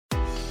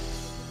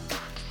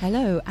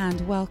Hello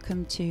and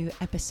welcome to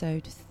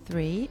episode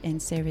 3 in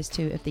series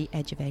 2 of the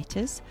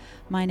Eduvators.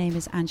 My name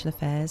is Angela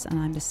Fairs and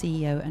I'm the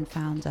CEO and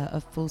founder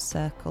of Full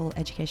Circle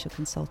Educational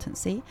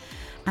Consultancy,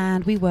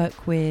 and we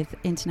work with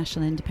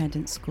international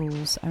independent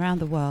schools around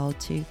the world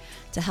to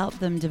help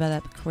them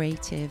develop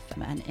creative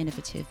and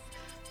innovative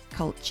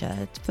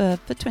culture for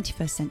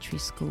 21st century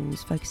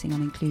schools, focusing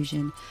on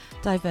inclusion,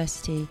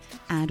 diversity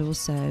and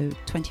also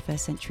 21st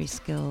century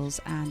skills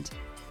and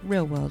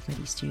real world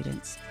ready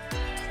students.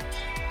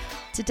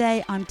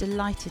 Today, I'm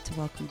delighted to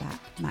welcome back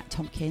Matt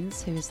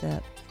Tompkins, who is the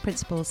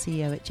Principal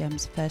CEO at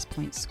GEMS First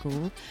Point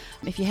School.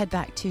 If you head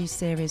back to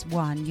Series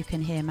 1, you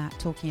can hear Matt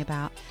talking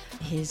about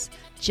his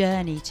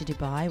journey to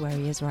Dubai, where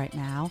he is right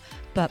now.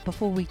 But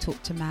before we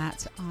talk to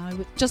Matt, I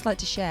would just like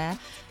to share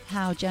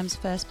how GEMS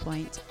First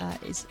Point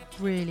is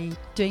really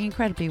doing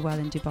incredibly well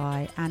in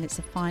Dubai, and it's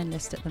a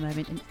finalist at the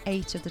moment in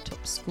 8 of the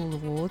top school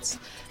awards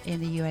in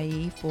the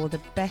UAE for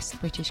the best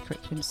British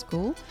curriculum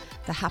school,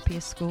 the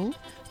happiest school,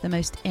 the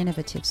most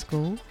innovative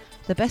school,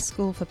 the best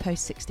school for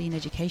post-16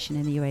 education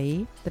in the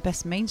UAE, the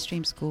best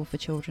mainstream school for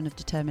children of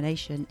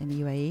determination in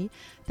the UAE,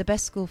 the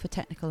best school for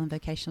technical and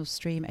vocational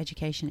stream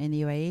education in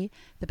the UAE,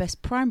 the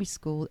best primary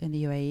school in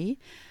the UAE,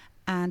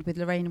 and with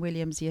Lorraine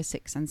Williams, Year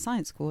 6 and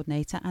Science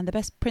Coordinator, and the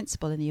best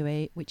principal in the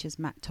UAE, which is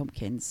Matt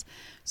Tompkins.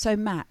 So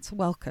Matt,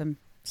 welcome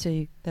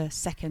to the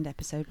second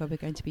episode where we're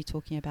going to be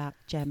talking about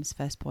GEMS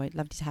First Point.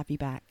 Lovely to have you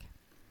back.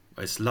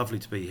 It's lovely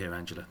to be here,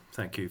 Angela.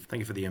 Thank you. Thank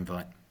you for the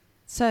invite.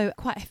 So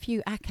quite a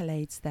few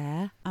accolades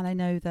there, and I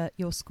know that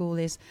your school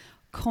is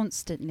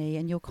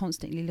you're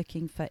constantly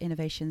looking for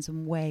innovations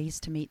and ways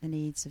to meet the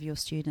needs of your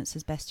students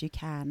as best you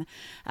can.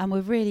 And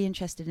we're really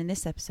interested in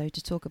this episode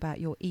to talk about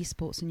your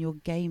esports and your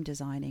game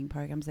designing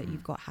programs that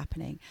you've got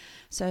happening.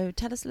 So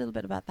tell us a little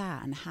bit about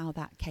that and how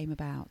that came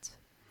about.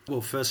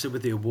 Well, firstly,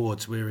 with the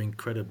awards, we're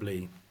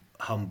incredibly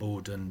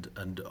humbled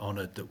and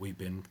honoured that we've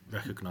been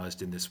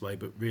recognised in this way,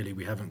 but really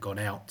we haven't gone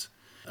out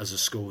as a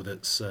school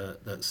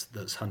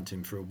that's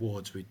hunting for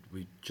awards.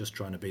 We're just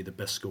trying to be the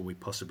best school we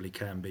possibly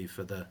can be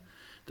for the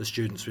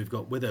students we've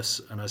got with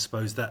us. And I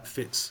suppose that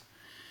fits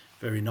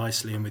very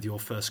nicely in with your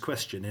first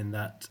question, in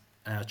that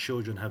our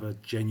children have a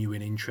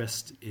genuine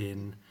interest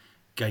in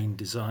game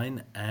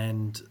design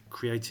and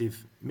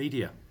creative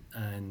media.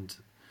 And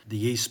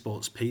the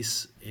esports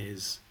piece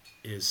is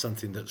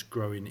something that's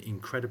growing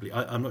incredibly.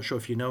 I'm not sure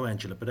if you know,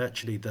 Angela, but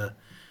actually the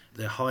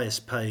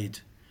highest paid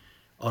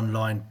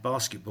online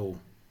basketball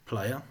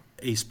player,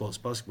 esports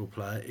basketball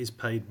player, is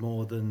paid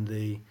more than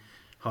the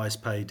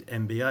highest paid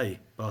NBA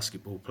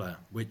basketball player,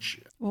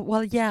 which...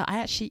 Well, I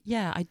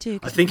do.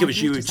 I think it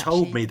was you who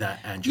told me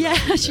that, Angela.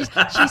 Yeah,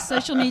 she's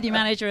social media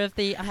manager of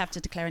the... I have to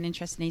declare an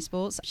interest in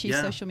esports. She's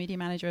social media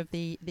manager of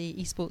the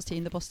esports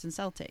team, the Boston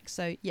Celtics.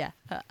 So,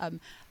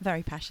 I'm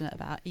very passionate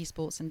about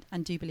esports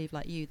and do believe,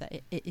 like you, that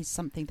it is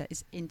something that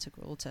is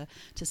integral to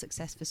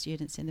success for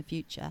students in the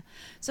future.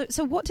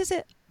 So what does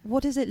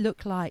it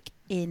look like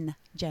in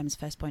GEMS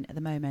First Point at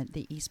the moment,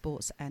 the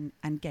esports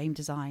and game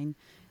design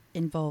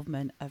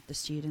involvement of the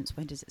students?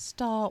 When does it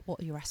start? What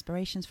are your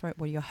aspirations for it?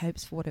 What are your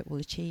hopes for what it will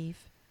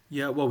achieve?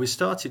 Yeah, well, we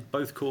started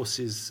both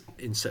courses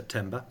in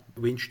September.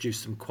 We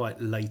introduced them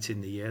quite late in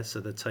the year, so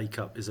the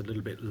take-up is a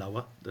little bit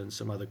lower than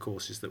some other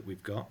courses that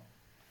we've got.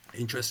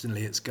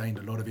 Interestingly, it's gained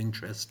a lot of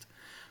interest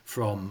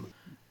from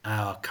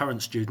our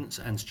current students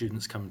and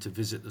students coming to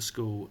visit the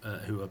school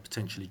who are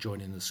potentially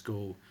joining the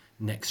school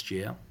next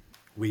year.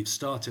 We've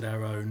started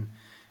our own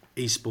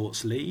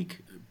esports league,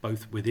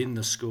 both within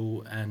the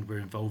school, and we're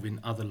involving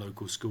other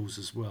local schools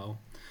as well.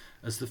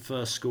 As the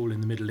first school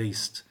in the Middle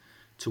East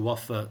to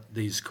offer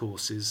these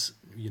courses,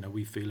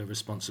 we feel a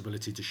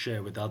responsibility to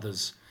share with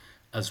others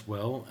as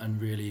well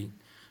and really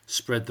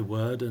spread the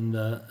word and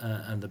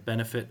the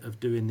benefit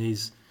of doing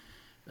these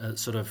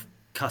sort of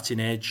cutting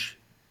edge,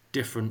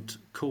 different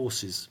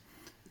courses.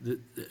 The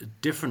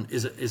different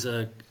is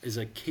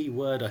a key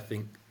word, I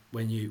think,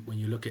 when you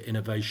look at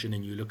innovation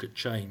and you look at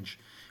change.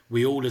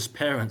 We all as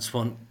parents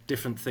want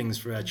different things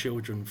for our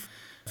children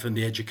from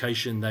the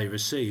education they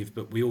receive,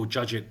 but we all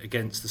judge it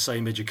against the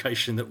same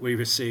education that we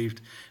received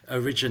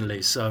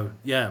originally. So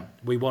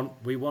we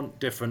want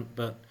different,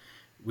 but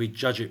we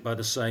judge it by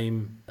the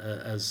same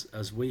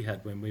as we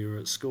had when we were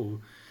at school.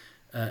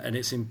 And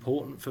it's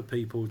important for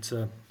people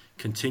to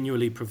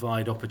continually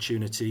provide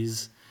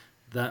opportunities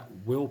that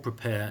will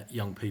prepare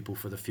young people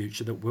for the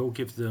future, that will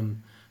give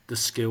them the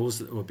skills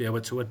that will be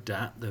able to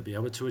adapt, they'll be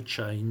able to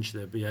change,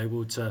 they'll be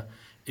able to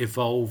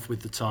evolve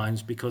with the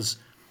times, because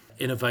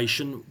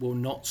innovation will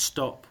not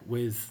stop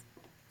with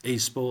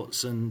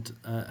esports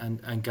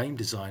and game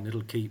design.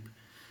 It'll keep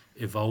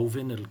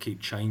evolving, it'll keep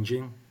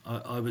changing.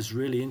 I was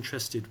really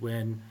interested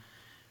when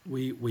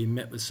we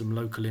met with some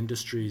local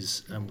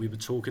industries and we were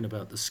talking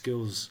about the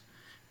skills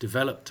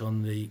developed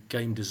on the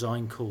game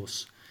design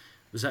course.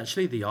 It was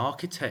actually the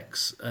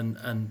architects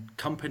and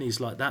companies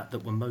like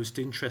that were most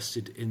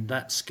interested in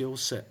that skill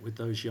set with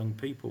those young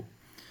people.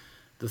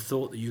 The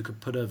thought that you could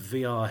put a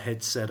VR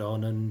headset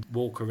on and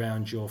walk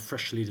around your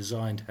freshly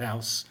designed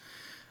house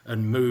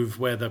and move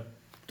where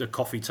the the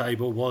coffee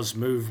table was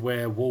move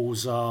where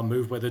walls are,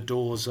 move where the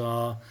doors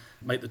are,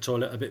 make the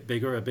toilet a bit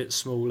bigger, a bit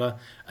smaller,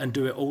 and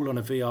do it all on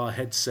a VR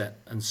headset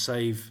and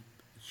save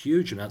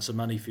huge amounts of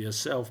money for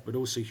yourself, but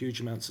also huge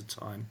amounts of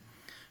time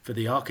for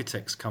the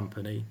architect's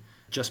company,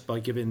 just by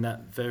giving that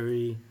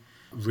very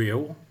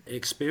real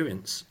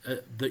experience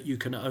that you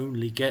can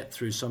only get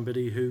through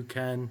somebody who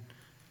can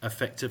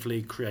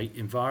effectively create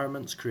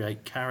environments,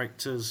 create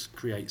characters,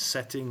 create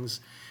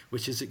settings,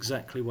 which is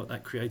exactly what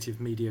that creative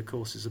media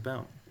course is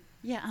about.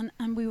 Yeah,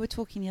 and we were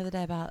talking the other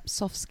day about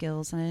soft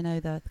skills, and I know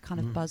the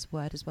kind of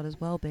buzzword as well as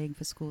well-being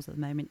for schools at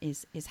the moment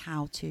is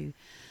how to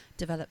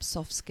develop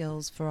soft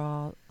skills for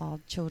our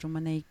children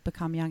when they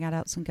become young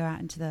adults and go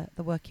out into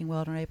the working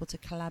world and are able to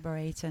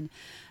collaborate and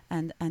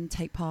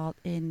take part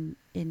in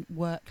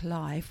work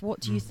life.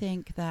 What do you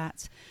think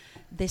that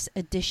this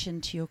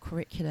addition to your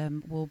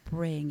curriculum will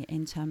bring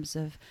in terms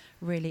of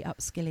really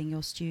upskilling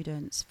your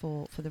students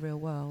for the real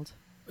world?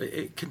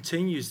 It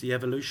continues the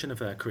evolution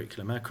of our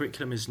curriculum. Our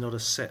curriculum is not a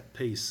set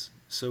piece.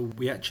 So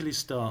we actually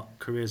start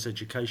careers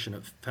education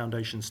at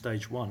foundation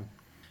stage 1.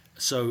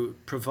 So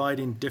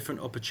providing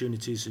different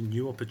opportunities and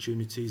new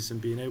opportunities and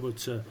being able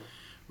to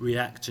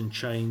react and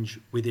change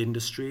with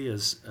industry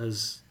as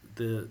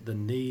the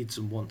needs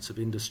and wants of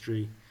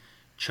industry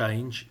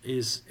change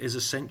is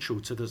essential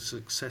to the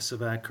success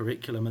of our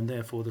curriculum and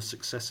therefore the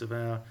success of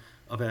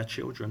our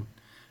children.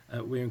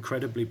 We're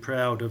incredibly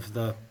proud of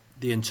the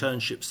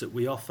internships that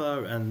we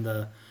offer and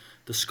the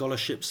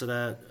scholarships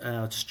that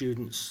our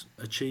students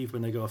achieve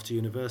when they go off to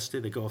university.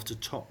 They go off to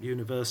top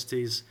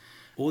universities,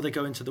 or they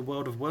go into the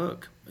world of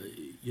work.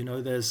 You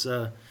know, there's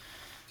a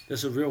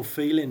real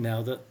feeling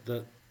now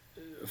that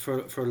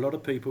for a lot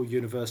of people,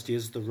 university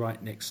is the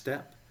right next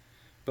step.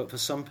 But for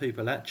some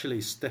people,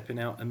 actually stepping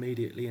out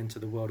immediately into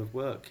the world of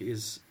work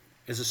is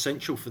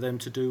essential for them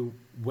to do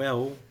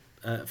well,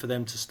 for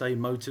them to stay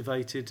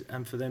motivated,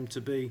 and for them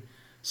to be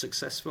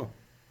successful.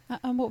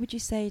 And what would you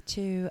say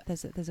to,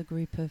 there's a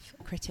group of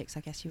critics,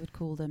 I guess you would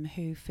call them,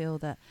 who feel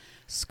that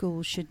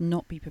schools should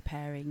not be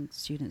preparing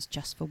students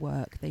just for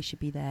work. They should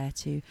be there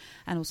to,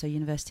 and also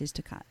universities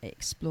to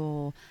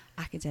explore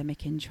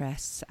academic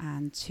interests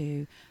and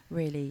to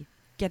really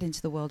get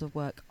into the world of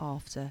work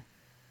after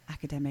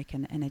academic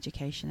and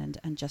education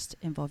and just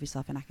involve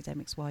yourself in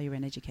academics while you're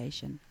in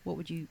education. What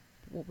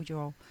would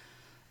your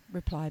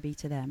reply be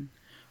to them?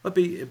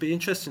 It'd be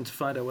interesting to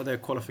find out what their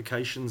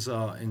qualifications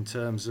are in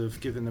terms of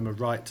giving them a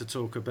right to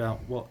talk about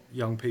what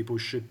young people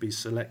should be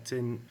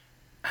selecting,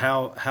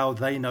 how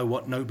they know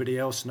what nobody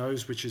else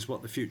knows, which is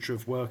what the future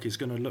of work is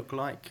going to look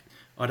like.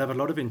 I'd have a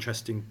lot of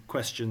interesting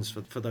questions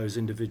for those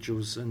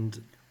individuals, and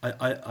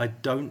I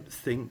don't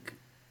think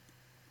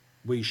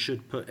we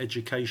should put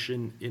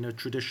education in a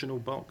traditional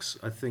box.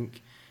 I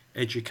think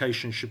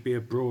education should be a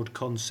broad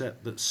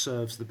concept that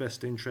serves the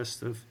best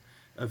interest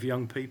of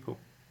young people.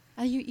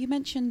 You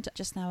mentioned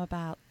just now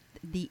about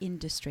the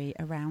industry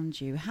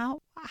around you. How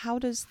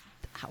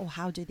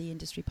do the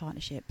industry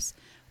partnerships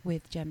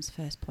with GEMS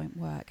First Point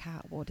work?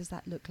 What does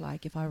that look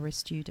like if I were a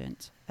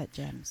student at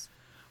GEMS?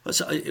 Well,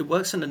 so it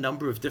works in a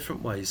number of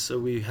different ways. So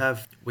we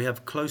have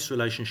close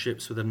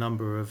relationships with a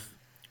number of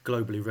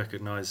globally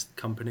recognised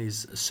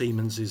companies.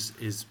 Siemens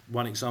is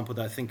one example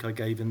that I think I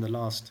gave in the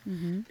last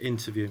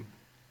interview.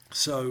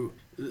 So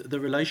the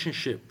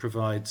relationship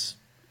provides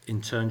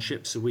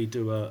internships. So we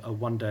do a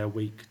 1 day a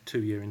week,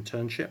 2-year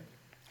internship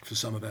for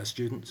some of our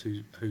students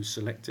who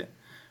select it,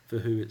 for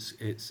who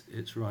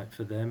it's right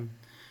for them.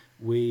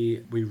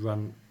 We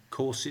run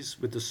courses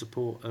with the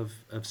support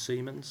of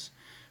Siemens.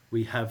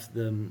 We have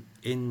them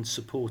in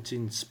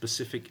supporting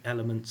specific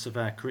elements of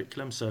our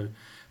curriculum. So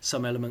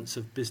some elements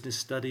of business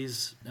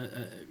studies,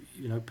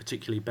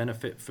 particularly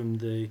benefit from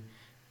the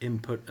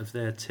input of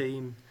their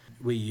team.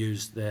 We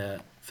use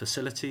their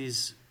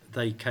facilities.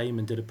 They came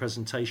and did a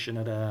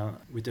presentation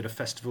we did a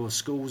festival of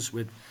schools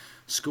with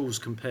Schools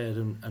Compared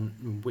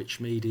and Which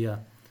Media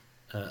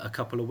a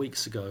couple of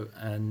weeks ago,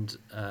 and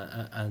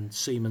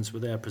Siemens were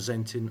there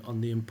presenting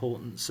on the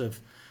importance of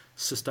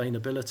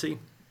sustainability.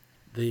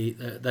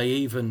 They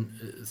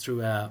even,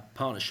 through our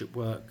partnership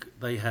work,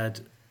 they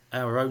had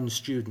our own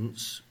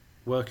students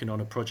working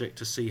on a project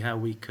to see how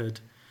we could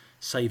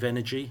save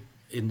energy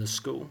in the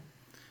school.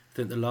 I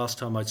think the last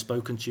time I'd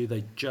spoken to you,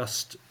 they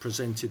just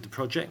presented the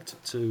project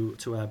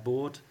to our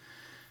board.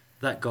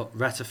 That got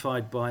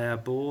ratified by our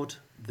board.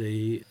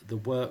 The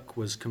work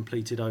was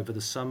completed over the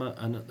summer,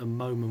 and at the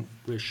moment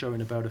we're showing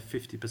about a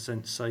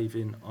 50%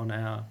 saving on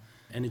our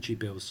energy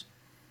bills,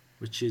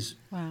 which is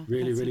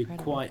really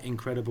incredible. Quite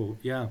incredible.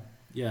 Yeah.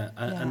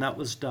 And that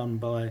was done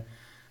by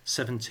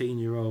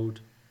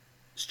 17-year-old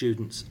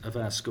students of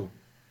our school.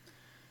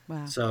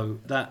 Wow. So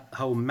that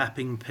whole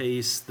mapping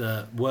piece,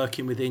 the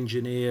working with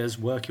engineers,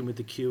 working with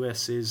the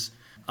QSs,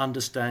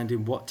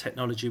 understanding what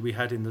technology we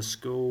had in the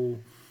school,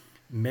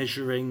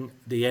 measuring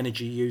the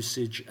energy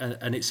usage,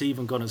 and it's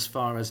even gone as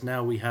far as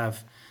now we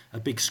have a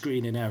big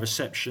screen in our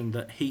reception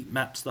that heat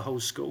maps the whole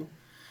school,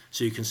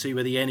 so you can see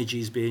where the energy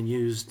is being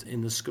used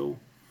in the school.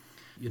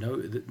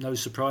 no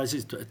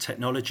surprises.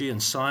 Technology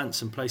and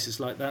science and places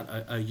like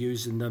that are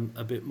using them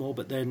a bit more.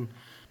 But then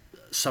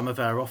some of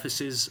our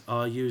offices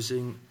are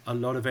using a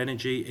lot of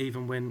energy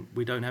even when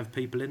we don't have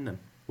people in them.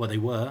 Well, they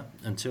were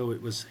until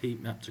it was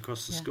heat mapped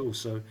across the school.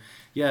 So,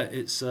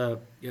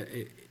 it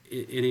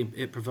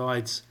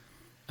provides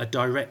a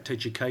direct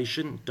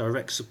education,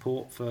 direct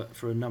support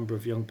for a number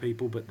of young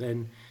people, but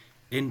then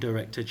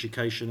indirect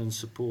education and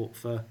support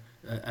for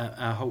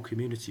our whole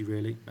community,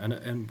 really.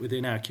 And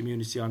within our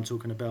community, I'm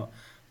talking about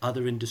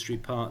other industry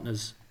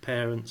partners,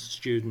 parents,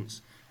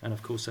 students, and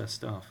of course our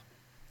staff.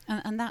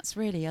 And that's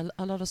really, a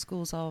lot of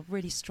schools are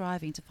really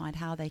striving to find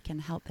how they can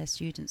help their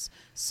students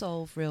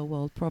solve real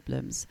world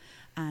problems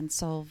and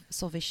solve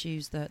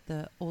issues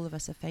that all of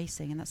us are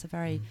facing. And that's a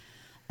very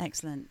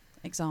excellent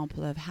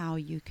example of how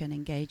you can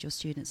engage your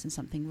students in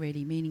something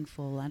really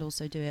meaningful and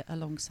also do it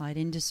alongside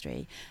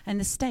industry. In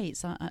the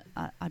States,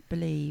 I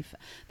believe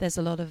there's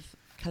a lot of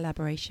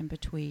collaboration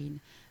between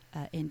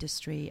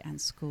industry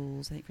and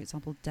schools. I think, for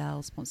example,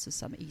 Dell sponsors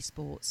some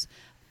esports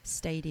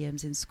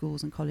stadiums in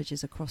schools and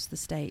colleges across the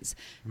States.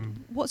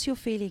 What's your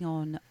feeling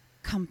on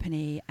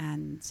company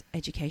and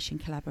education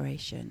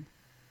collaboration?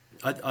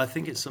 I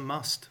think it's a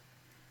must.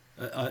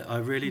 I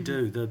really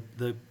do.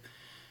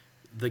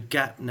 The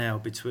gap now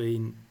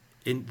between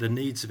the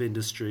needs of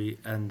industry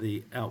and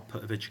the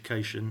output of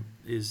education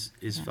is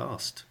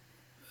vast.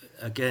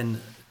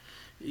 Again,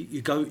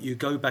 you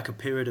go back a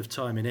period of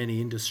time in any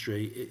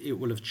industry, it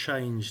will have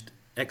changed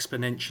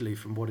exponentially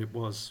from what it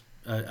was.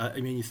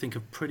 You think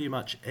of pretty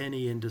much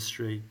any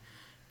industry,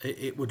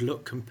 it would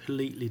look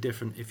completely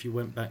different if you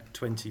went back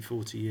 20,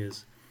 40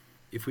 years.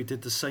 If we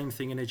did the same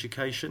thing in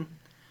education,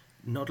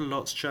 not a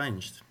lot's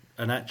changed.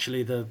 And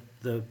actually the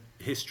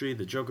history,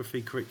 the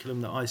geography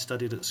curriculum that I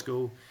studied at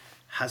school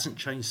hasn't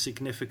changed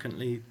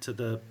significantly to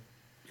the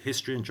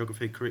history and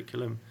geography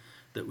curriculum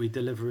that we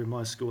deliver in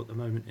my school at the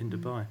moment in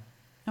Dubai.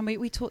 And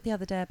we talked the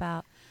other day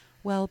about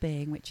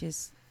well-being, which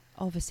is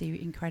obviously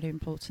incredibly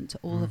important to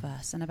all of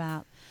us, and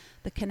about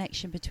the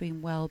connection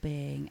between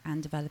well-being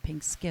and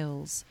developing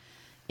skills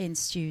in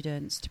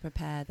students to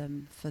prepare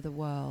them for the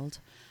world.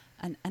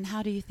 And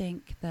how do you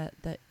think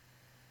that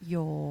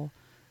your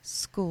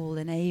school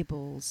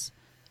enables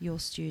your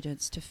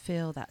students to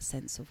feel that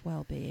sense of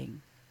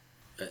well-being?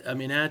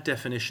 Our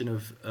definition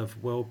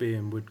of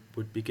well-being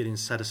would be getting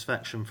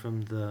satisfaction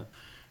from the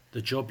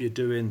job you're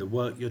doing, the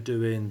work you're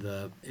doing.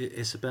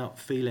 It's about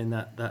feeling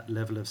that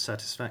level of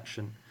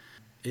satisfaction.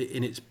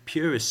 In its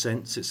purest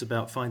sense, it's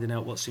about finding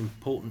out what's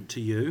important to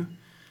you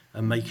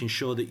and making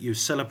sure that you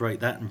celebrate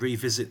that and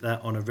revisit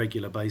that on a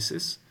regular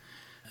basis.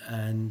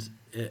 And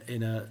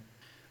in a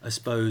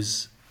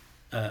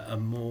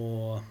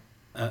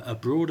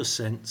broader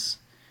sense,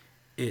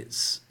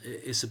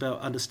 it's about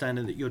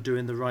understanding that you're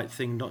doing the right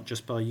thing, not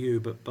just by you,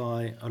 but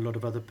by a lot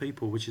of other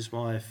people, which is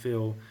why I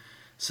feel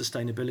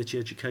sustainability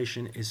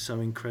education is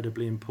so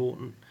incredibly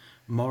important.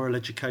 Moral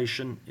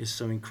education is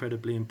so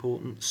incredibly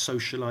important.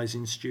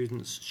 Socializing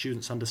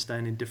students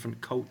understanding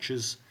different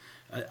cultures,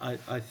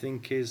 I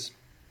think is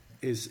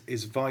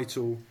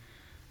vital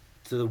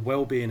to the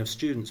well-being of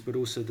students, but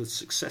also the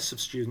success of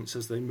students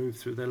as they move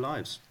through their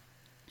lives.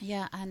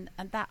 Yeah, and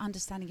that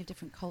understanding of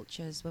different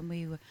cultures, when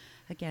we were,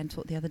 again,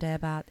 talked the other day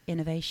about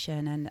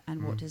innovation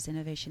and what does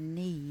innovation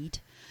need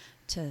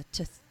to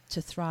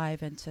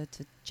thrive and to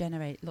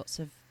generate lots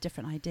of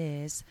different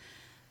ideas.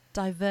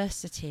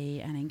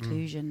 Diversity and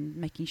inclusion,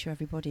 making sure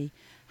everybody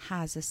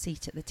has a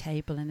seat at the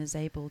table and is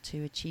able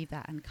to achieve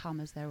that and come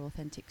as their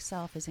authentic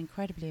self is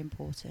incredibly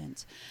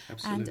important.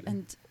 Absolutely.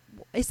 And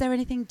is there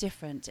anything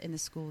different in the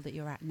school that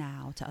you're at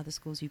now to other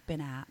schools you've been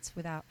at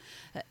without,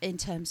 in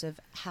terms of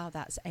how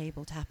that's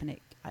able to happen?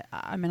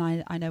 I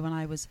know when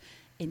I was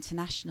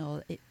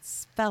international, it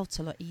felt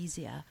a lot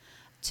easier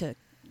to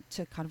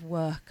kind of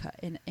work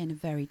in a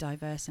very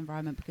diverse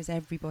environment because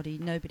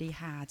nobody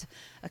had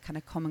a kind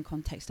of common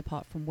context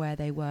apart from where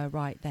they were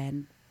right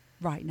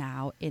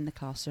now in the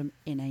classroom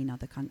in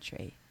another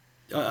country.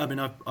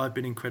 I've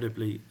been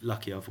incredibly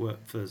lucky. I've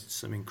worked for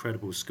some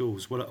incredible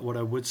schools. What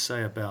I would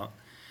say about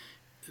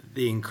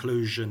the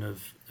inclusion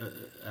of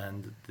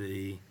and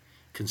the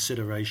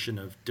consideration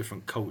of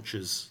different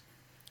cultures,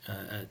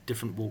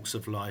 different walks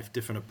of life,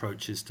 different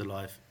approaches to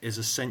life is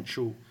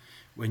essential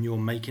when you're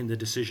making the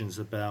decisions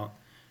about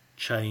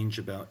change,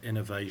 about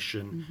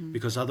innovation,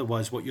 because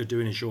otherwise what you're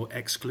doing is you're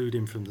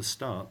excluding from the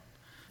start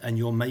and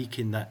you're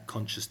making that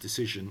conscious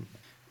decision.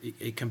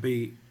 It can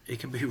be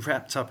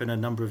wrapped up in a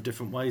number of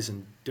different ways,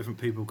 and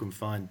different people can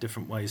find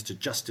different ways to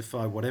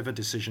justify whatever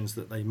decisions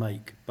that they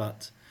make,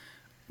 but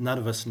none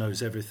of us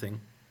knows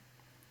everything.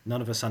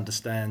 None of us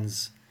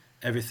understands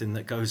everything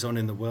that goes on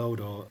in the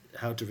world or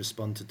how to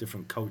respond to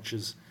different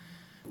cultures.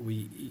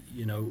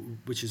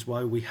 Which is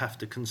why we have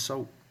to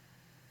consult.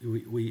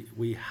 We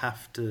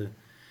have to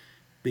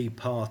be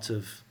part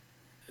of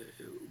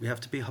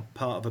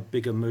a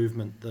bigger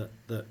movement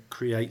that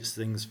creates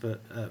things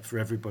for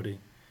everybody,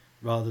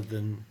 rather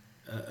than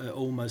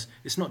almost,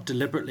 it's not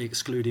deliberately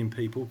excluding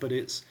people, but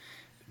it's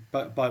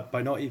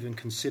by not even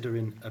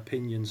considering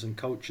opinions and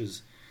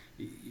cultures,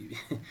 you,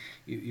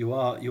 you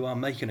are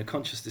making a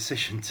conscious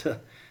decision to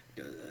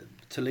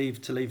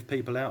leave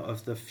people out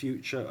of the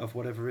future of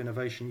whatever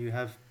innovation you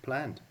have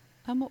planned.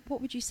 And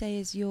what would you say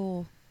is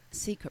your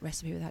secret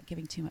recipe, without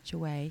giving too much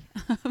away,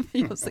 for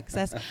your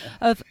success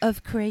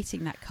of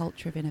creating that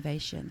culture of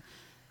innovation?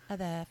 Are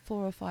there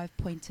 4 or 5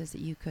 pointers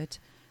that you could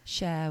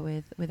share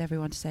with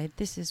everyone to say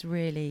this is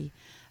really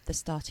the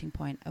starting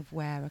point of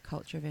where a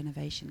culture of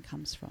innovation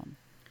comes from?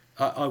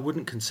 I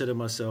wouldn't consider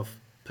myself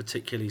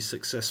particularly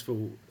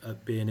successful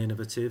at being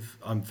innovative.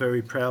 I'm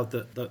very proud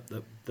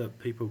that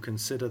people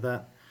consider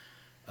that.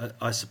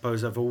 I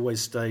suppose I've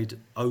always stayed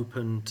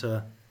open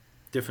to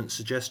different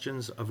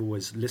suggestions. I've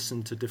always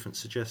listened to different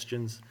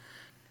suggestions.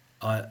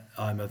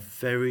 I'm a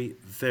very,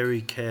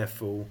 very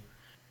careful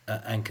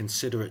and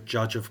considerate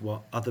judge of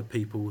what other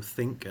people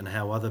think and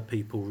how other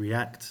people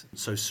react.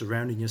 So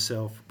surrounding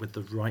yourself with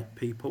the right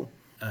people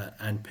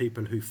and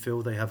people who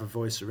feel they have a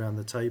voice around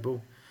the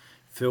table,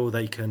 feel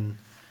they can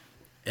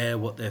air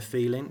what they're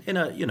feeling in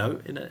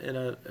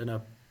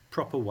a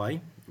proper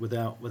way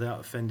without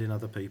offending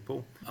other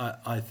people.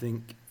 I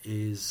think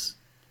is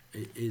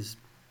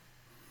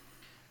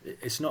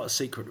it's not a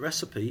secret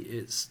recipe.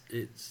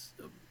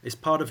 It's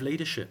part of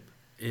leadership.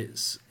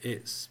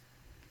 It's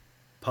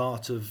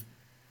part of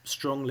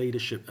strong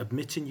leadership,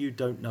 admitting you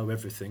don't know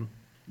everything,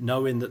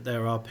 knowing that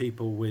there are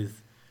people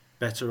with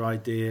better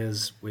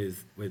ideas,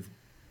 with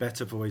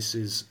better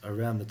voices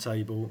around the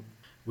table,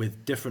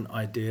 with different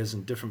ideas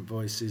and different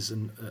voices,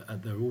 and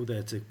they're all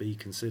there to be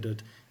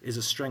considered, is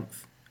a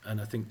strength. And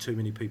I think too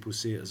many people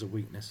see it as a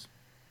weakness.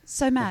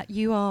 So, Matt,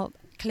 you are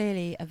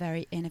clearly a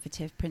very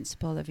innovative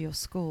principal of your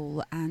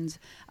school, and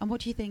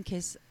what do you think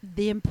is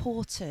the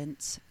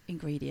important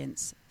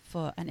ingredients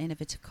for an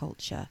innovative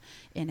culture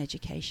in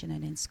education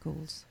and in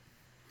schools?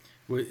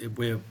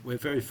 We're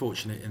very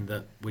fortunate in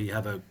that we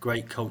have a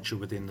great culture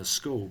within the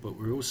school, but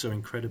we're also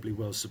incredibly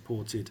well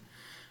supported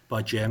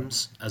by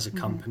GEMS as a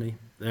company.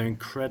 They're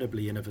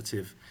incredibly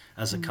innovative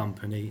as a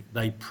company.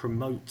 They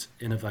promote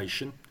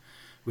innovation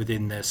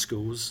within their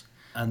schools,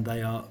 and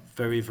they are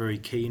very, very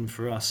keen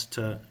for us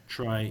to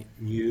try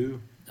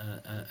new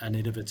and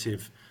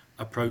innovative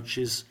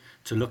approaches,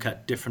 to look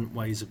at different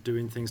ways of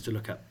doing things, to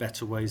look at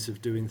better ways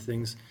of doing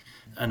things.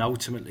 And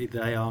ultimately,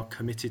 they are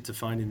committed to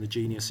finding the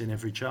genius in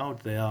every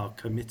child. They are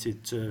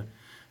committed to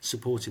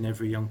supporting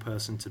every young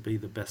person to be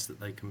the best that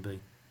they can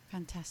be.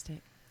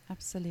 Fantastic.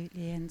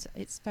 Absolutely. And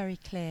it's very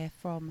clear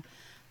from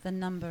the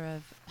number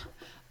of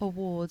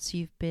awards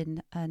you've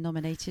been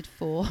nominated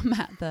for,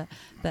 Matt,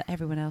 that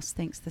everyone else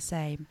thinks the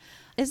same.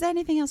 Is there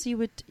anything else you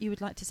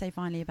would like to say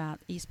finally about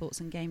esports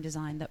and game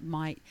design that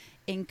might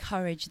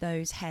encourage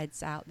those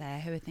heads out there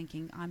who are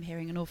thinking, I'm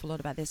hearing an awful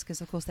lot about this?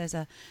 Because of course there's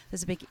a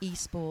big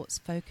esports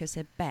focus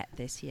at BET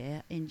this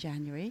year in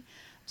January,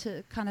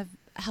 to kind of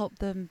help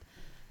them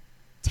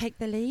take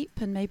the leap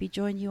and maybe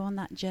join you on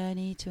that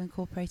journey to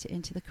incorporate it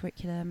into the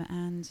curriculum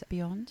and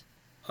beyond?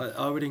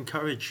 I would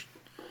encourage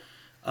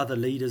other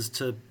leaders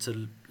to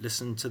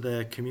listen to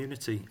their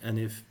community, and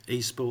if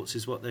esports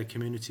is what their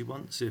community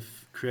wants,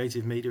 if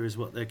creative media is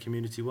what their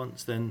community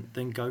wants, then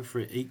go for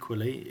it.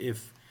 Equally,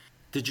 if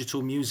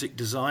digital music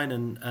design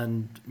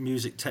and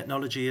music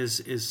technology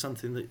is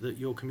something that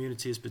your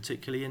community is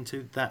particularly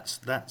into, that's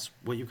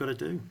what you've got to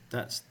do.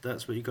 That's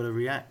what you've got to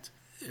react.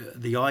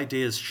 The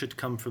ideas should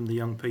come from the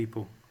young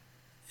people.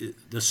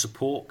 The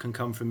support can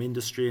come from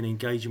industry, and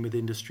engaging with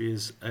industry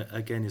is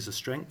a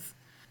strength.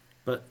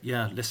 But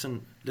yeah,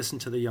 listen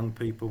to the young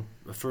people.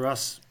 For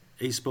us,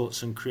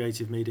 esports and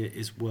creative media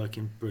is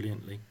working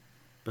brilliantly,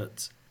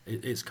 but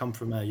it's come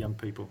from our young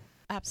people.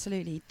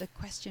 Absolutely. The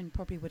question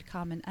probably would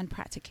come, and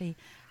practically,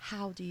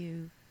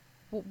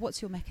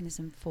 what's your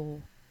mechanism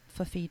for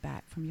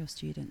feedback from your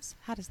students?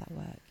 How does that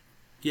work?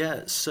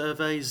 Yeah,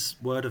 surveys,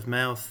 word of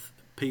mouth,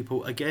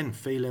 people, again,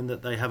 feeling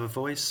that they have a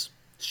voice.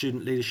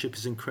 Student leadership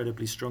is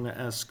incredibly strong at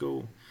our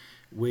school.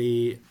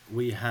 We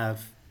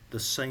have the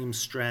same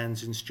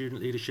strands in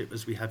student leadership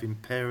as we have in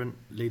parent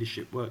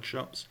leadership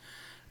workshops.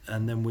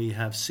 And then we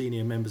have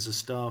senior members of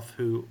staff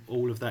who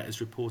all of that is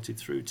reported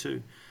through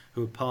to,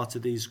 who are part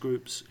of these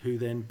groups, who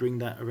then bring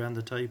that around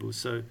the table.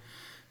 So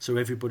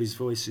everybody's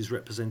voice is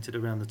represented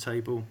around the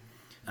table.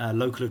 Our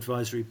local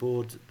advisory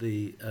board,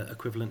 the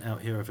equivalent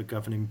out here of a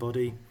governing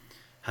body,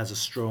 has a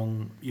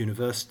strong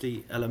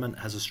university element,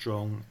 has a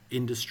strong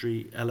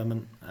industry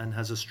element, and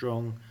has a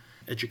strong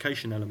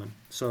education element.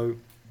 So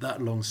that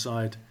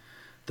alongside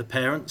the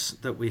parents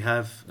that we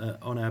have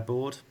on our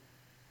board,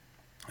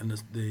 and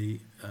the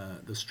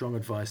strong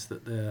advice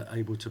that they're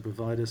able to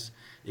provide us,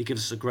 it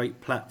gives us a great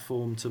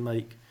platform to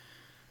make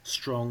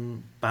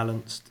strong,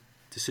 balanced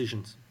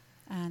decisions.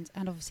 And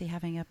obviously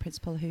having a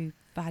principal who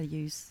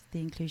values the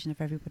inclusion of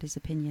everybody's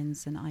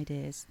opinions and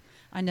ideas.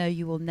 I know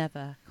you will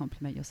never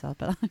compliment yourself,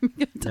 but I'm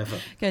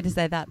going to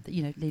say that,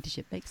 you know,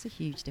 leadership makes a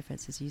huge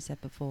difference, as you said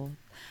before.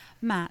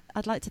 Matt,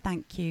 I'd like to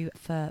thank you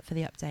for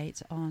the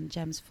update on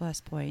GEMS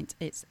First Point.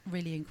 It's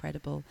really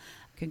incredible.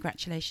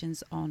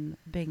 Congratulations on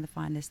being the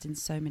finalist in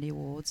so many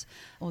awards.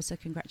 Also,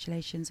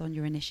 congratulations on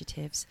your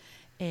initiatives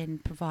in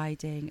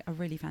providing a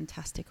really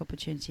fantastic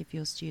opportunity for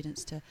your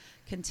students to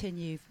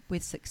continue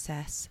with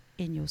success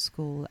in your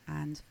school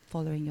and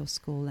following your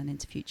school and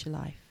into future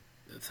life.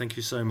 Thank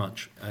you so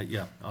much.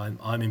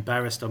 I'm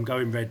embarrassed. I'm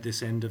going red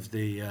this end of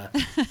the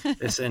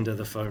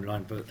phone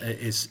line, but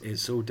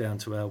it's all down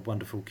to our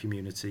wonderful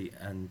community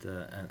and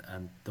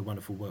the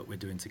wonderful work we're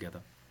doing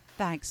together.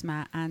 Thanks,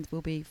 Matt, and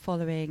we'll be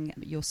following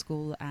your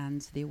school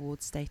and the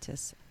award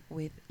status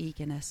with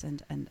eagerness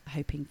and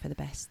hoping for the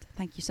best.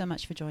 Thank you so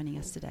much for joining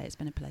us today. It's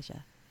been a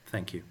pleasure.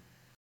 Thank you.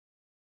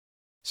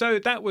 So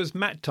that was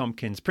Matt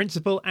Tompkins,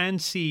 Principal and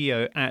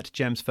CEO at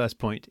GEMS First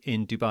Point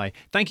in Dubai.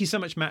 Thank you so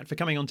much, Matt, for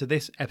coming on to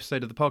this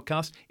episode of the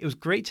podcast. It was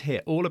great to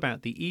hear all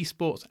about the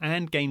esports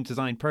and game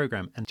design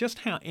programme and just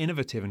how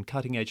innovative and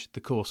cutting edge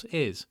the course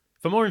is.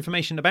 For more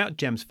information about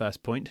GEMS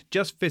First Point,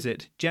 just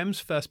visit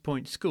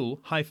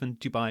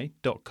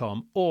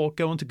gemsfirstpointschool-dubai.com or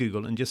go onto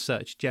Google and just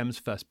search GEMS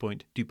First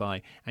Point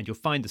Dubai and you'll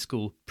find the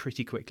school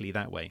pretty quickly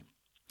that way.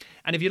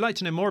 And if you'd like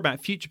to know more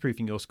about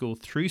future-proofing your school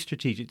through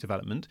strategic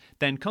development,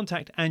 then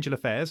contact Angela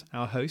Fairs,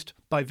 our host,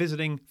 by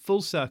visiting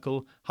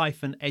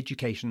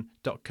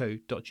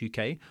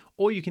fullcircle-education.co.uk,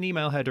 or you can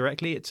email her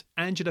directly. It's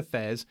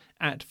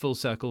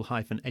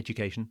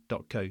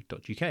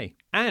angelafairs@fullcircle-education.co.uk.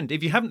 And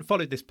if you haven't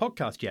followed this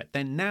podcast yet,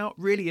 then now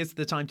really is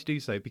the time to do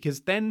so, because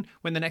then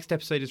when the next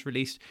episode is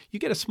released, you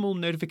get a small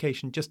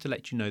notification just to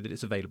let you know that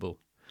it's available.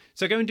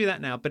 So go and do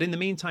that now. But in the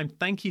meantime,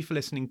 thank you for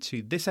listening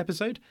to this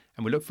episode,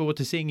 and we look forward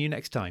to seeing you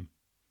next time.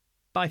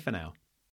 Bye for now.